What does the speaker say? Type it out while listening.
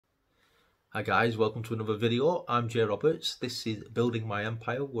Hi guys, welcome to another video. I'm Jay Roberts. This is Building My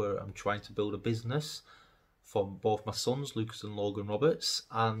Empire, where I'm trying to build a business for both my sons, Lucas and Logan Roberts.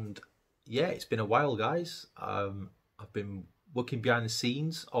 And yeah, it's been a while, guys. I've been working behind the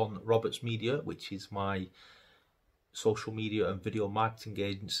scenes on Roberts Media, which is my social media and video marketing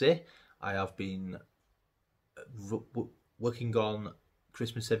agency. I have been working on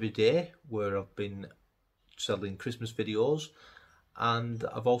Christmas Every Day, where I've been selling Christmas videos, and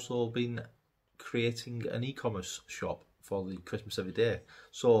I've also been creating an e-commerce shop for the Christmas Every Day.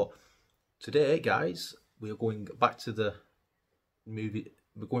 So today, guys, we are going back to the movie.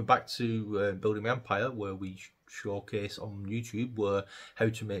 We're going back to Building My Empire, where we showcase on YouTube how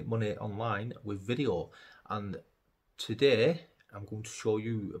to make money online with video. And today, I'm going to show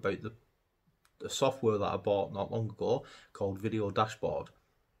you about the software that I bought not long ago called Video Dashboard.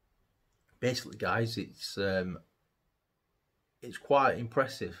 Basically, guys, it's quite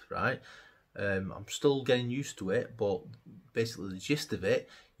impressive, right? I'm still getting used to it, but basically the gist of it,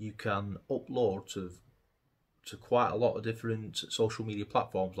 you can upload to quite a lot of different social media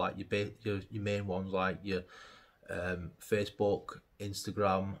platforms, like your main ones, like your Facebook,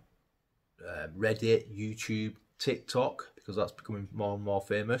 Instagram, Reddit, YouTube, TikTok, because that's becoming more and more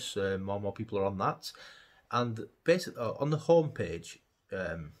famous. More and more people are on that. And basically on the home page,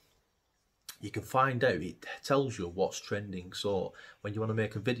 you can find out, it tells you what's trending. So when you want to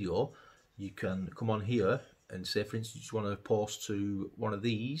make a video, you can come on here and say, for instance, you want to post to one of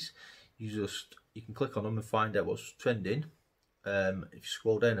these, you can click on them and find out what's trending. If you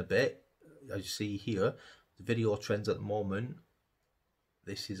scroll down a bit, as you see here, the video trends at the moment,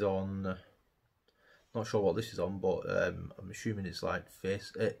 this is on, not sure what this is on, but I'm assuming it's like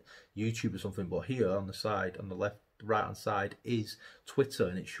YouTube or something. But here on the side, on the left, right hand side, is Twitter,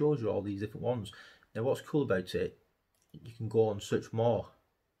 and it shows you all these different ones. Now what's cool about it, you can go and search more,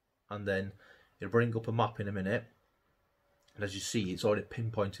 and then it'll bring up a map in a minute, and as you see, it's already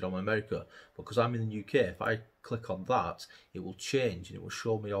pinpointed on America. But because I'm in the UK, if I click on that, it will change and it will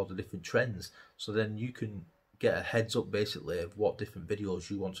show me all the different trends. So then you can get a heads up basically of what different videos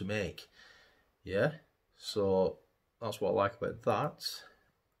you want to make. Yeah, so that's what I like about that.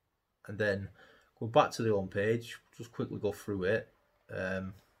 And then go back to the home page, just quickly go through it.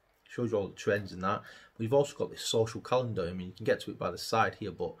 Shows you all the trends and that. But you've also got this social calendar. I mean, you can get to it by the side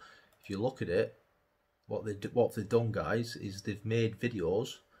here, but if you look at it, what they've done, guys, is they've made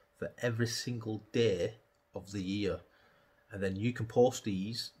videos for every single day of the year, and then you can post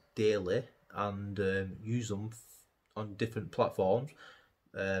these daily and use them on different platforms.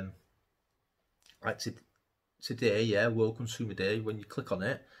 Like today, yeah, World Consumer Day. When you click on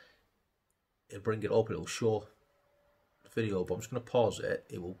it, it'll bring it up. It'll show the video, but I'm just going to pause it.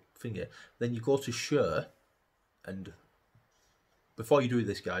 It will finger. Then you go to share, and before you do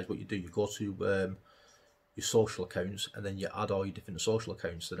this, guys, what you do, you go to your social accounts, and then you add all your different social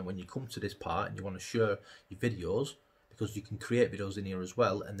accounts. And then when you come to this part and you want to share your videos, because you can create videos in here as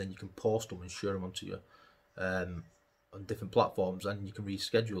well, and then you can post them and share them onto your on different platforms, and you can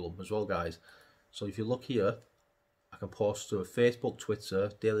reschedule them as well, guys. So if you look here, I can post to Facebook, Twitter,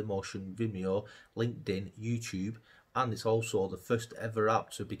 Dailymotion, Vimeo, LinkedIn, YouTube, and it's also the first ever app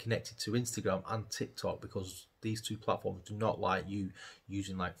to be connected to Instagram and TikTok, because these two platforms do not like you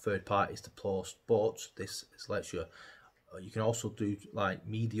using like third parties to post, but this lets you. You can also do like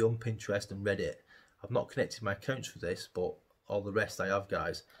Medium, Pinterest and Reddit. I've not connected my accounts for this, but all the rest I have,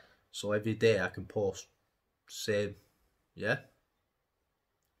 guys. So every day I can post, same, yeah.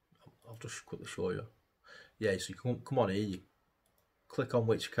 I'll just quickly show you. Yeah, so you can come on here, you click on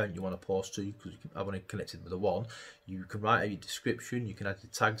which account you want to post to, because I've only connected with the one. You can write out your description, you can add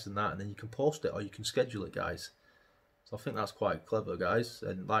your tags and that, and then you can post it, or you can schedule it, guys. So I think that's quite clever, guys.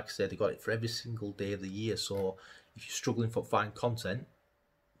 And like I said, they got it for every single day of the year. So if you're struggling for find content,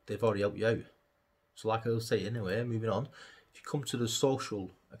 they've already helped you out. So like I was saying, anyway, moving on. If you come to the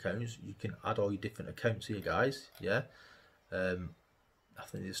social accounts, you can add all your different accounts here, guys. Yeah. I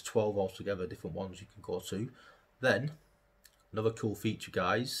think there's 12 altogether, different ones you can go to. Then another cool feature,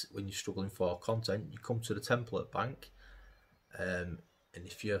 guys, when you're struggling for content, you come to the template bank, and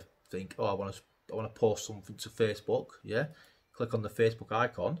if you think, oh, I want to post something to Facebook, yeah, click on the Facebook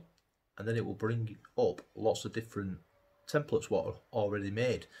icon, and then it will bring up lots of different templates what are already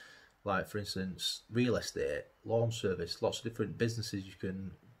made. Like for instance, real estate, lawn service, lots of different businesses you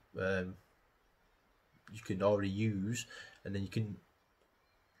can already use, and then you can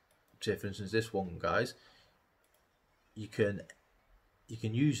say, for instance, this one, guys, you can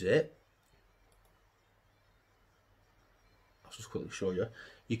use it. I'll just quickly show you.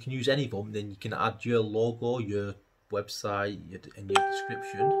 You can use any of them, then you can add your logo, your website, and your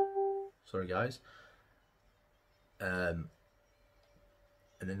description. Sorry guys. And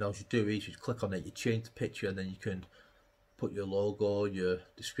then all you do is you click on it, you change the picture, and then you can put your logo, your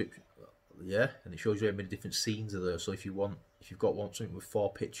description, yeah, and it shows you how many different scenes are there. So if you've got something with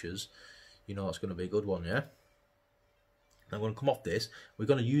 4 pictures, you know that's going to be a good one, yeah. I'm going to come off this. We're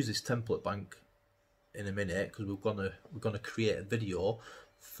going to use this template bank in a minute because we're gonna create a video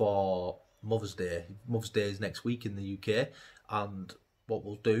for Mother's Day. Mother's Day is next week in the UK, and what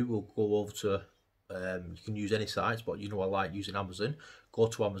we'll do, we'll go over to you can use any sites, but you know I like using Amazon. Go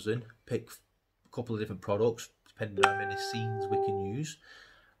to Amazon, pick a couple of different products depending on how many scenes we can use,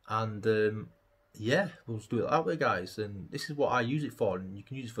 and yeah, we'll just do it that way, guys. And this is what I use it for, and you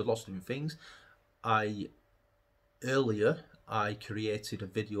can use it for lots of different things. Earlier I created a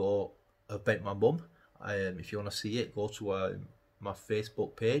video about my mum. If you want to see it, go to my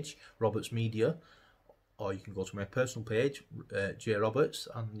Facebook page, Roberts Media, or you can go to my personal page, J Roberts,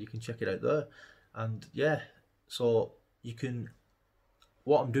 and you can check it out there. And yeah, so you can,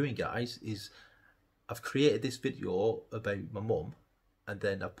 what I'm doing, guys, is I've created this video about my mum, and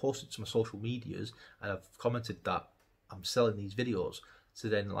then I've posted it to my social medias, and I've commented that I'm selling these videos. So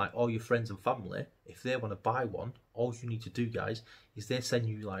then, like, all your friends and family, if they want to buy one, all you need to do, guys, is they send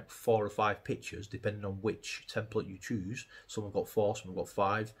you like 4 or 5 pictures, depending on which template you choose. Some have got 4, some have got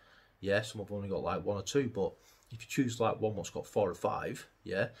 5. Yeah, some have only got like 1 or 2. But if you choose like one that's got 4 or 5,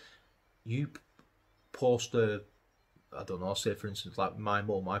 yeah, you post I don't know, say for instance, like my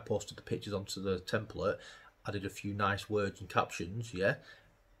mum, I posted the pictures onto the template, added a few nice words and captions, yeah,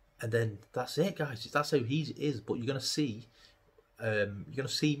 and then that's it, guys. That's how easy it is. But you're gonna see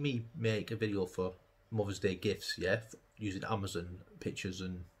me make a video for Mother's Day gifts, yeah, using Amazon pictures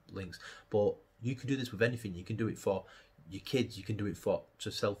and links. But you can do this with anything. You can do it for your kids. You can do it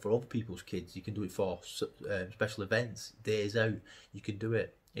to sell for other people's kids. You can do it for special events, days out. You can do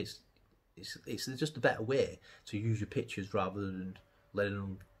it. It's just a better way to use your pictures rather than letting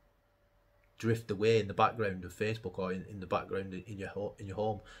them drift away in the background of Facebook or in the background in your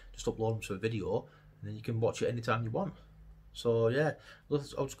home. Just upload them to a video, and then you can watch it anytime you want. So yeah, I'll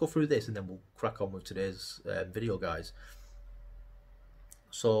just go through this and then we'll crack on with today's video, guys.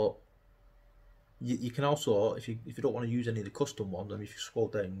 So you can also, if you don't want to use any of the custom ones, I mean, if you scroll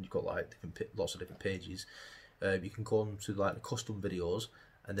down, you've got like lots of different pages. You can go on to like the custom videos,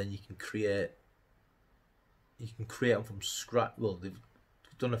 and then you can create them from scratch. Well, they've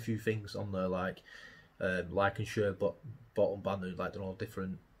done a few things on there, like and share, but bottom banner, like they're all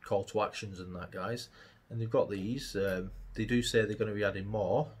different call to actions and that, guys. And they've got these. They do say they're going to be adding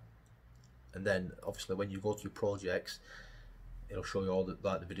more, and then obviously when you go to your projects, it'll show you all the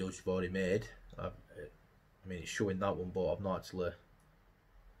videos you've already made. I mean, it's showing that one, but I've not actually.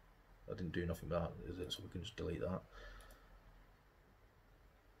 I didn't do nothing with that, is it? So we can just delete that.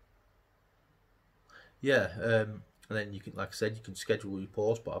 Yeah, and then you can, like I said, you can schedule your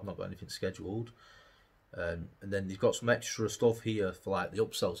post, but I've not got anything scheduled. And then you've got some extra stuff here for like the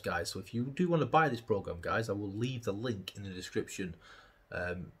upsells, guys. So if you do want to buy this program, guys, I will leave the link in the description.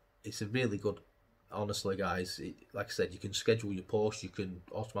 It's a really good, honestly, guys. Like I said, you can schedule your posts, you can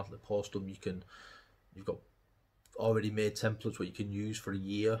automatically post them. You've got already made templates what you can use for a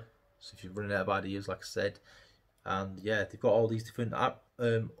year. So if you're running out of ideas, like I said, and yeah, they've got all these different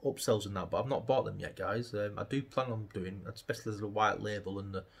upsells and that, but I've not bought them yet, guys. I do plan on doing, especially as a white label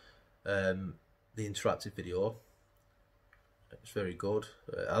and the interactive video. It's very good.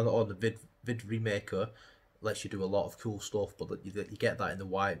 And on the vid remaker lets you do a lot of cool stuff, but you get that in the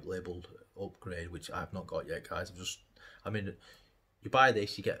white labeled upgrade, which I've not got yet, guys. I mean, you buy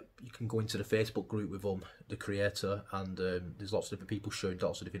this, you can go into the Facebook group with the creator, and there's lots of different people showing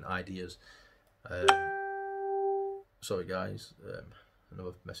lots of different ideas. Sorry, guys.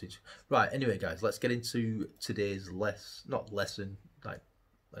 Another message. Right. Anyway, guys, let's get into today's let's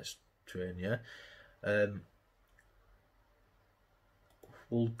train. Yeah.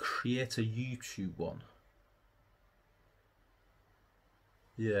 We'll create a YouTube one.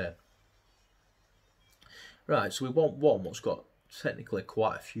 Yeah. Right. So we want one that's got technically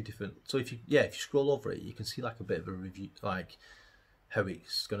quite a few different. So if you scroll over it, you can see like a bit of a review, like how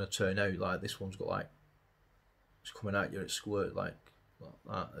it's gonna turn out. Like this one's got like it's coming at you at square like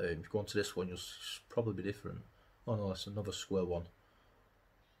that. If you go on to this one, you'll probably be different. Oh no, that's another square one.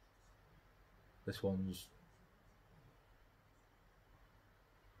 This one's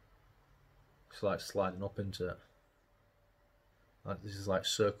it's like sliding up into it. Like this is like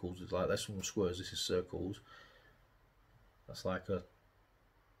circles. It's like this one squares. This is circles. That's like a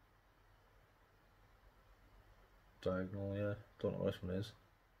diagonal. Yeah, don't know what this one is.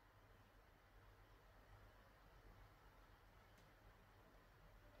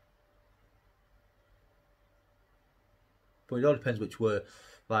 But it all depends which way.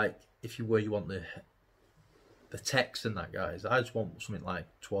 Like if you want the text and that, guys. I just want something like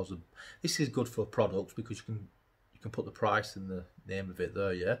towards the. This is good for products because you can put the price and the name of it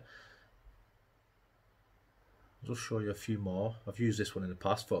there. Yeah. I'll just show you a few more. I've used this one in the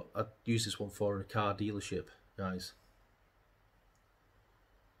past, but I'd use this one for a car dealership, guys.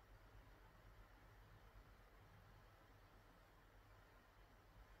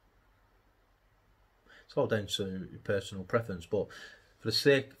 It's all down to personal preference, but for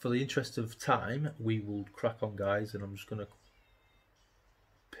the interest of time, we will crack on, guys. And I'm just gonna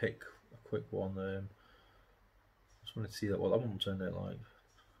pick a quick one. Just want to see what that one turned out like.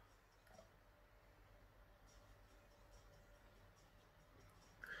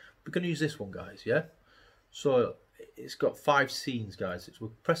 We're gonna use this one, guys. Yeah. So it's got 5 scenes, guys. We'll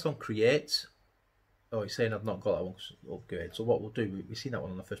press on create. Oh, it's saying I've not got that one upgrade. So what we'll do, we've seen that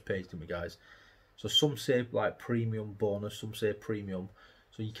one on the first page, didn't we, guys? So some say like premium bonus, some say premium.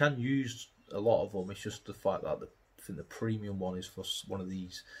 So you can use a lot of them. It's just the fact that I think the premium one is for one of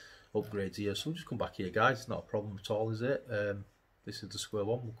these upgrades here. So we'll just come back here, guys. It's not a problem at all, is it? This is the square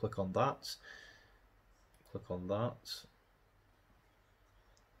one. We'll click on that. Click on that.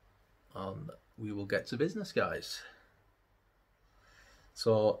 And we will get to business, guys.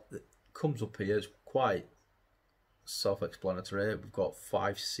 So it comes up here. It's quite self-explanatory. We've got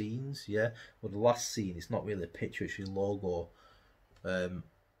 5 scenes, yeah. Well, the last scene, it's not really a picture, it's your logo.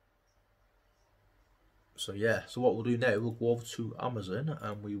 So yeah, so what we'll do now, we'll go over to Amazon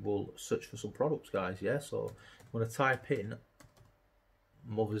and we will search for some products, guys, yeah. So I'm going to type in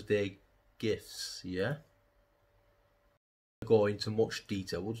Mother's Day gifts, yeah. Go into much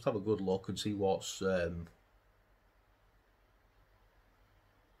detail, we'll just have a good look and see what's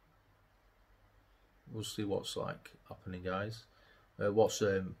we'll see what's like happening, guys. What's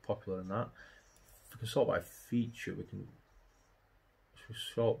popular in that. If we can sort by feature, we can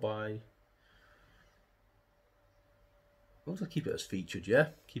sort by. We'll just keep it as featured, yeah.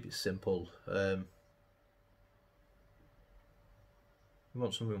 Keep it simple. We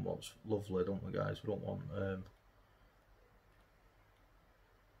want something what's lovely, don't we, guys? We don't want.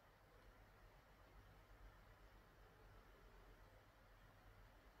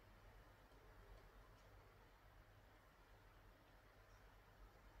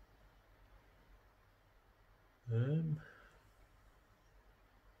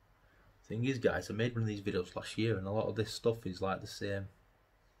 Thing is, guys, I made one of these videos last year and a lot of this stuff is like the same.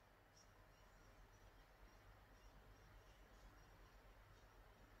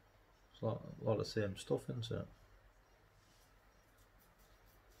 It's a lot of the same stuff, isn't it?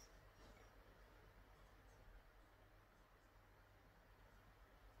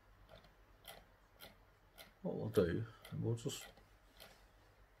 What we'll do, we'll just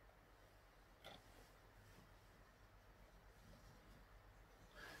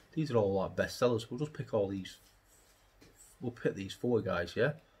these are all like bestsellers. We'll just pick all these. We'll pick these 4, guys.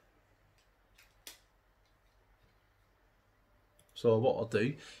 Yeah. So what I'll do,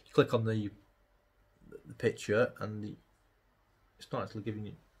 you click on the picture, and it's not actually giving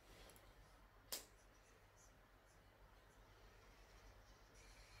you.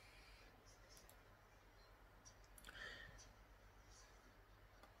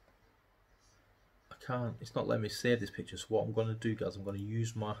 I can't. It's not letting me save this picture. So what I'm going to do, guys, I'm going to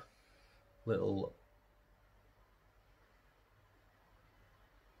use my little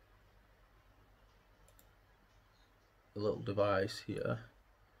device here.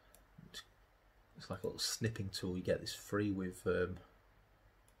 It's like a little snipping tool. You get this free with on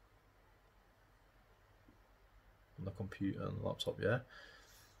the computer and the laptop, yeah.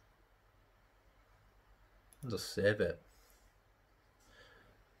 And just save it.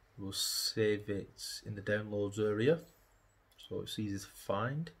 We'll save it in the downloads area, so it's easy to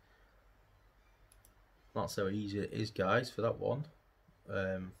find. That's how easy it is, guys, for that one.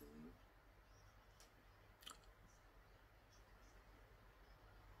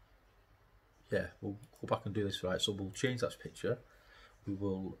 Yeah, we'll go back and do this, right? So we'll change that picture. We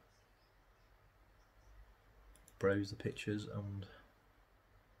will browse the pictures and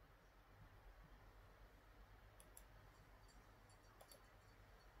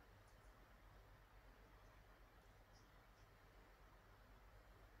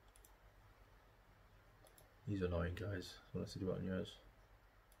these are annoying, guys. So let's do it on yours.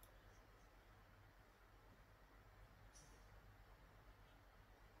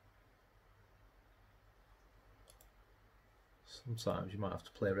 Sometimes you might have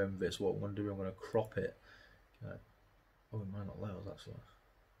to play around with it. So what I'm going to do, I'm going to crop it. Okay. Oh, it might not allow us actually.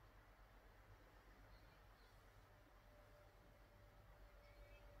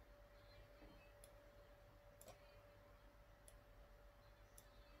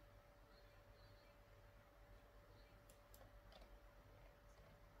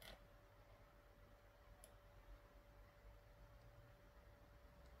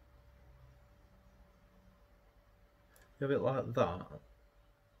 You have it like that,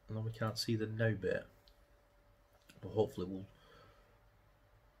 and then we can't see the no bit, but hopefully we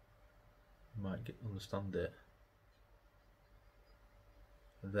might understand it.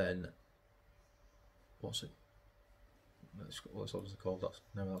 And then, what's it? What's obviously called?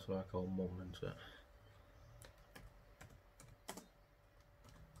 That's what I call mum, isn't it?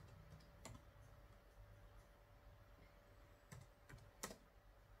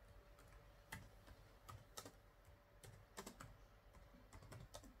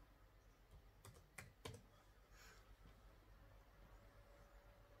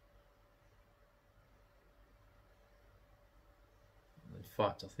 In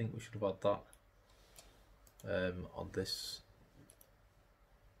fact, I think we should have had that on this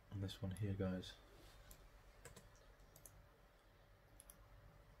one here, guys.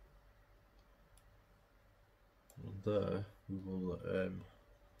 And there we will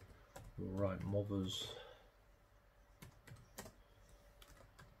write mothers.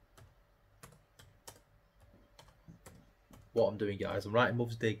 What I'm doing, guys, I'm writing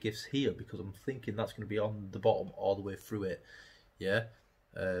Mother's Day gifts here because I'm thinking that's going to be on the bottom all the way through it. Yeah.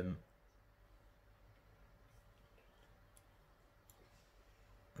 And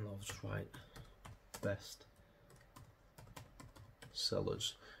I'll just write best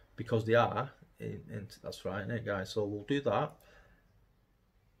sellers because they are in that's right, isn't it, guys? So we'll do that.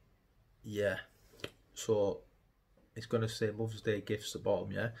 Yeah. So it's going to say Mother's Day gifts at the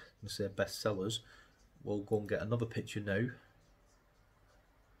bottom. Yeah. It's going to say best sellers. We'll go and get another picture now.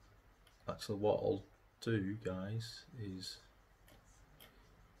 Actually, what I'll do, guys, is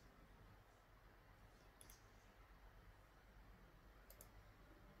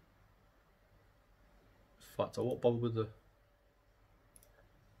in fact I won't bother with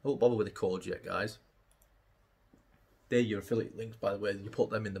the code yet, guys. They're your affiliate links, by the way. You put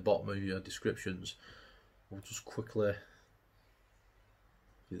them in the bottom of your descriptions. We'll just quickly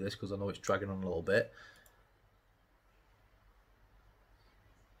do this because I know it's dragging on a little bit.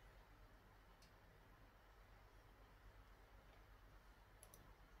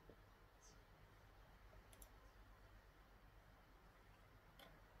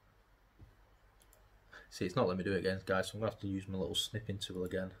 See, it's not letting me do it again, guys, so I'm going to have to use my little snipping tool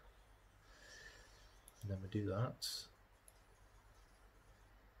again. And then we do that.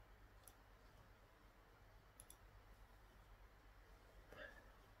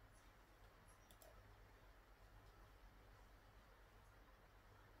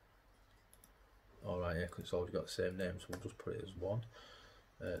 Alright, yeah, because it's already got the same name, so we'll just put it as one.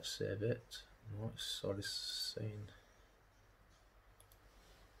 Save it. No, it's already saying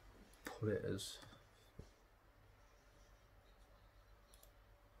put it as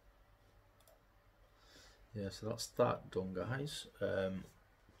yeah, so that's that done, guys. We'll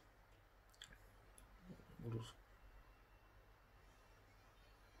just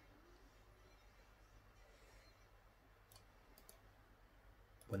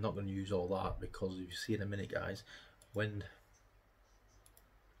we're not going to use all that because you see in a minute, guys, when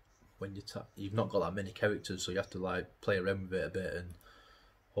you've not got that many characters, so you have to like play around with it a bit and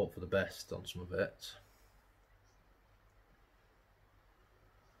hope for the best on some of it.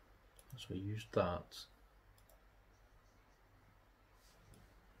 So we use that.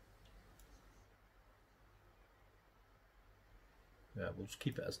 Yeah, we'll just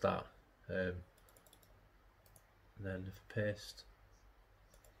keep it as that. And then if I paste,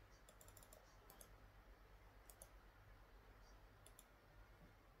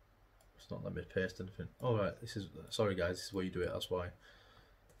 it's not letting me paste anything. All right, this is sorry, guys. This is where you do it. That's why.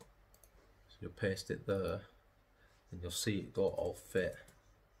 So you'll paste it there, and you'll see it got all fit.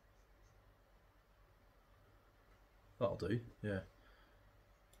 That'll do. Yeah.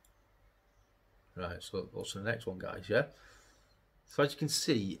 Right. So what's the next one, guys? Yeah. So as you can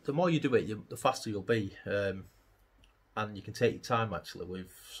see, the more you do it, the faster you'll be, and you can take your time actually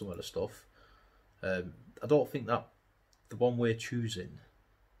with some of the stuff. I don't think that the one we're choosing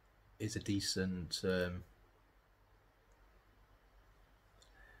is a decent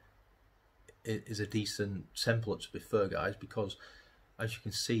template, to be fair, guys, because as you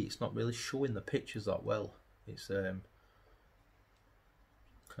can see, it's not really showing the pictures that well. It's kind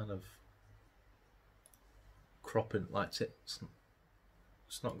of cropping like it's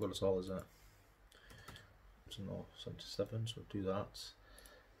not good at all, is it? So no, 77, so we'll do that.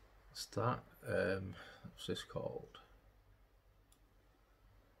 Start. What's this called?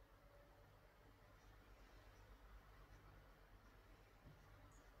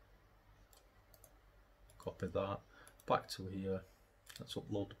 Copy that. Back to here. Let's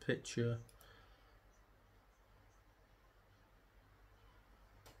upload the picture.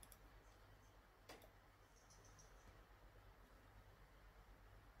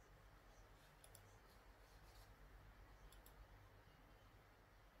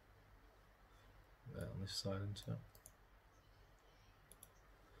 this side, isn't it?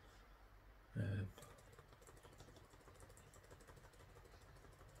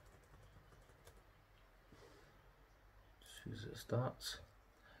 Choose it starts.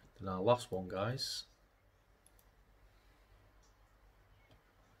 Then our last one, guys.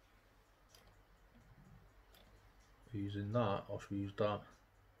 We're using that, or should we use that?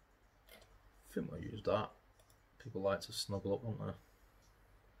 I think we'll use that. People like to snuggle up, don't they?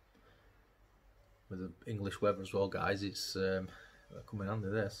 With the English weather as well, guys, it's coming handy,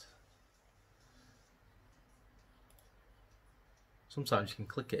 this. Sometimes you can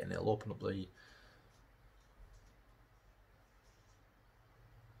click it and it'll open up the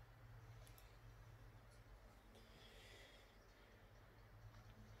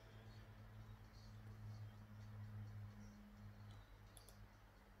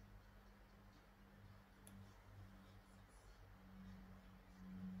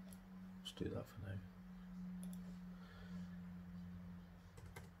let's do that for now.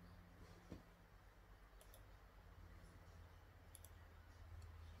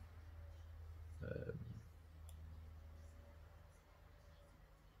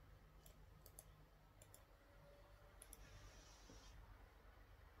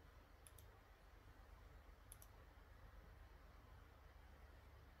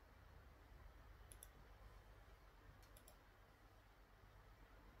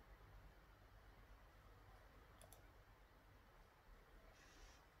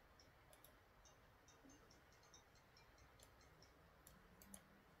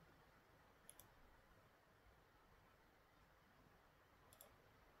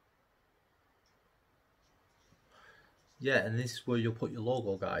 Yeah, and this is where you'll put your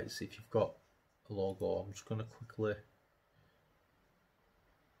logo, guys. If you've got a logo, I'm just going to quickly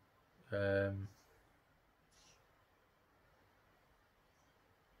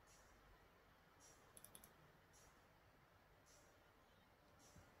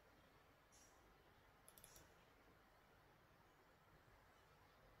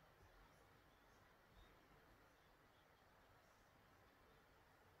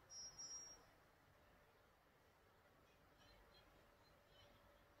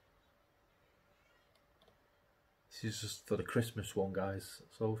this is just for the Christmas one, guys.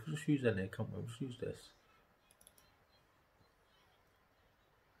 So we'll just use any, can't we? We'll just use this.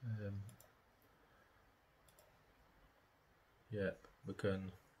 Yep, we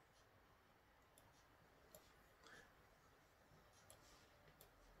can.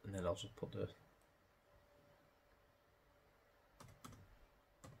 And then I'll just put the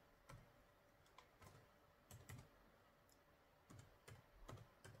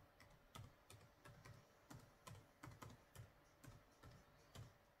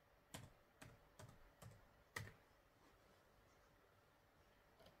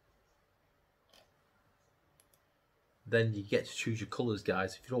then you get to choose your colours,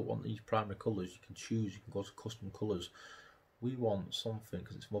 guys. If you don't want these primary colours, you can choose, you can go to custom colours. We want something,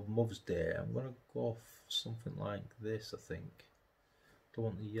 because it's Mother's Day, I'm going to go for something like this, I think. Don't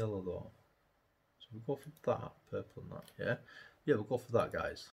want the yellow though. So we'll go for that, purple and that, yeah? Yeah, we'll go for that,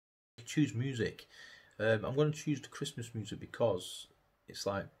 guys. Choose music. I'm going to choose the Christmas music because it's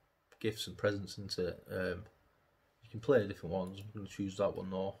like gifts and presents, isn't it? You can play different ones. I'm going to choose that one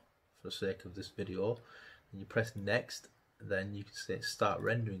though, for the sake of this video. And you press next, then you can say start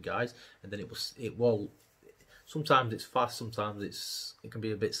rendering, guys, and then it will sometimes it's fast, sometimes it can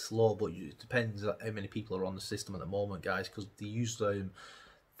be a bit slow, but it depends on how many people are on the system at the moment, guys, because they use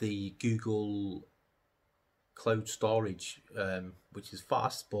the Google cloud storage, which is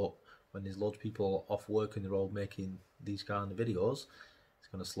fast, but when there's loads of people off work and they're all making these kind of videos, it's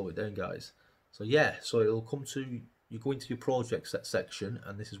going to slow it down, guys. So yeah, so it'll come to, you go into your projects section,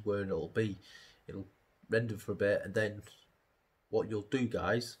 and this is where it'll be. It'll render for a bit, and then what you'll do,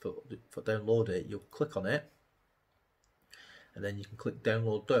 guys, for download it, you'll click on it, and then you can click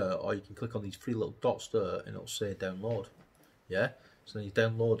download there, or you can click on these three little dots there and it'll say download. Yeah, so then you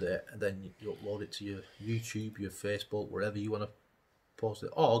download it, and then you upload it to your YouTube, your Facebook, wherever you want to post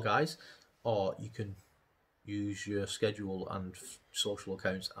it. Or guys, or you can use your schedule and social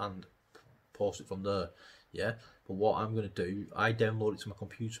accounts and post it from there. Yeah, but what I'm going to do, I download it to my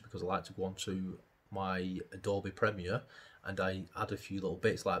computer because I like to go onto my Adobe Premiere, and I add a few little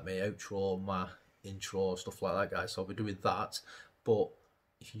bits like my outro, my intro, stuff like that, guys. So I'll be doing that. But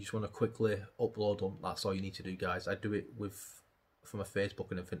if you just want to quickly upload them, that's all you need to do, guys. I do it for my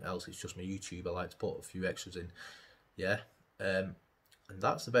Facebook and everything else. It's just my YouTube. I like to put a few extras in. Yeah, and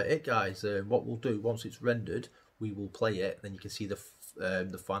that's about it, guys. What we'll do once it's rendered, we will play it, then you can see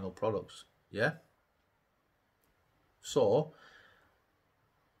the final products. Yeah. So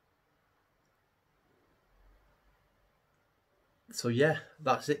So yeah,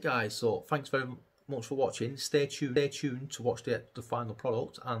 that's it, guys. So thanks very much for watching. Stay tuned to watch the final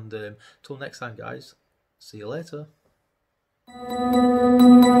product, and till next time, guys, see you later.